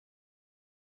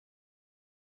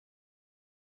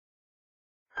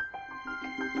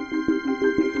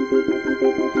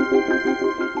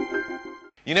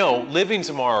You know, living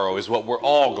tomorrow is what we're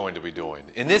all going to be doing.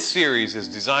 And this series is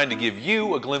designed to give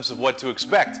you a glimpse of what to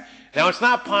expect. Now, it's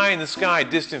not pie in the sky,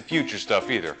 distant future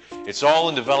stuff either. It's all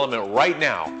in development right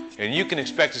now, and you can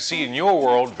expect to see it in your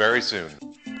world very soon.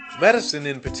 Medicine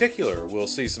in particular will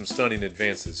see some stunning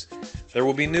advances. There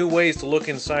will be new ways to look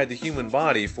inside the human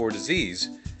body for disease,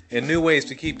 and new ways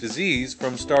to keep disease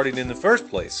from starting in the first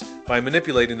place by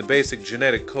manipulating the basic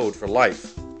genetic code for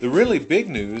life. The really big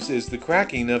news is the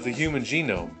cracking of the human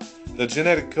genome, the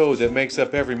genetic code that makes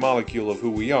up every molecule of who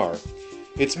we are.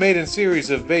 It's made in series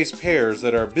of base pairs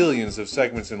that are billions of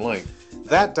segments in length.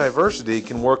 That diversity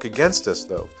can work against us,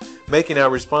 though, making our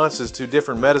responses to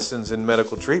different medicines and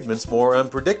medical treatments more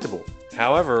unpredictable.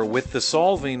 However, with the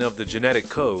solving of the genetic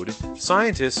code,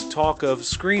 scientists talk of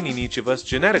screening each of us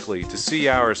genetically to see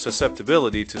our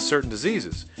susceptibility to certain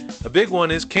diseases. A big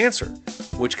one is cancer,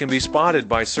 which can be spotted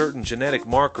by certain genetic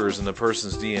markers in the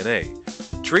person's DNA.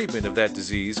 Treatment of that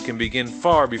disease can begin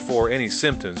far before any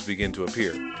symptoms begin to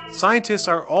appear. Scientists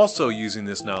are also using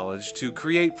this knowledge to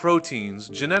create proteins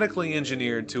genetically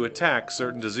engineered to attack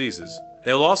certain diseases.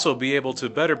 They'll also be able to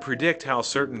better predict how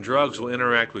certain drugs will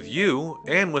interact with you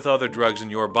and with other drugs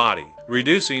in your body,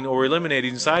 reducing or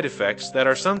eliminating side effects that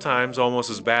are sometimes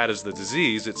almost as bad as the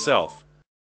disease itself.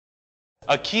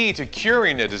 A key to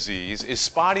curing a disease is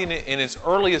spotting it in its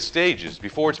earliest stages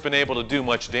before it's been able to do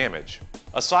much damage.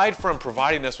 Aside from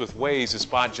providing us with ways to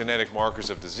spot genetic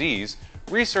markers of disease,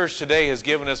 research today has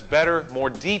given us better, more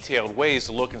detailed ways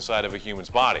to look inside of a human's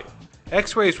body.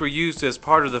 X-rays were used as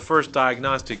part of the first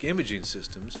diagnostic imaging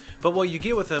systems, but what you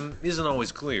get with them isn't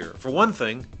always clear. For one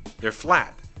thing, they're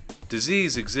flat.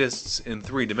 Disease exists in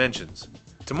 3 dimensions.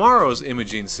 Tomorrow's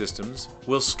imaging systems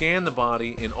will scan the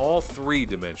body in all 3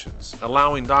 dimensions,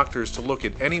 allowing doctors to look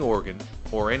at any organ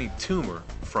or any tumor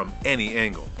from any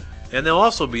angle. And they'll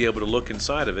also be able to look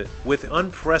inside of it with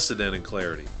unprecedented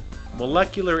clarity.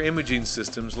 Molecular imaging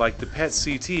systems like the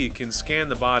PET-CT can scan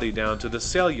the body down to the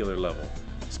cellular level,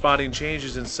 spotting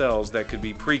changes in cells that could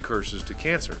be precursors to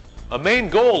cancer. A main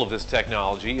goal of this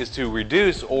technology is to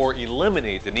reduce or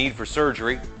eliminate the need for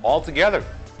surgery altogether.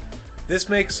 This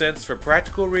makes sense for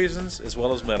practical reasons as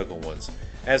well as medical ones.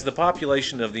 As the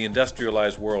population of the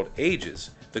industrialized world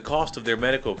ages, the cost of their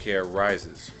medical care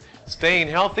rises. Staying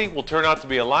healthy will turn out to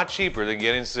be a lot cheaper than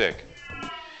getting sick.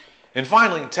 And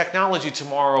finally, technology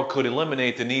tomorrow could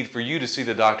eliminate the need for you to see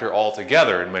the doctor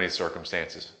altogether in many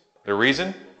circumstances. The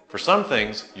reason? For some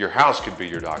things, your house could be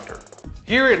your doctor.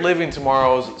 Here at Living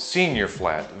Tomorrow's Senior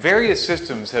Flat, various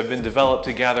systems have been developed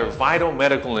to gather vital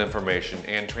medical information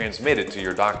and transmit it to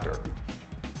your doctor.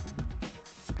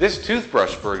 This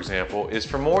toothbrush, for example, is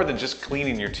for more than just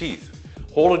cleaning your teeth.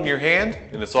 Hold it in your hand,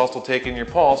 and it's also taking your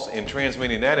pulse and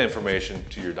transmitting that information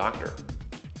to your doctor.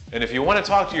 And if you want to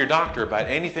talk to your doctor about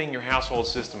anything your household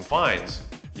system finds,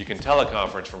 you can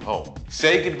teleconference from home.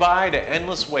 Say goodbye to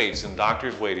endless waits in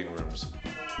doctors' waiting rooms.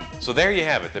 So there you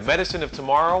have it. The medicine of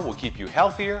tomorrow will keep you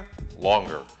healthier,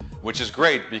 longer, which is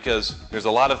great because there's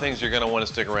a lot of things you're going to want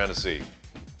to stick around to see.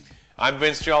 I'm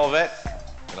Vince Jolivet,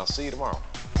 and I'll see you tomorrow.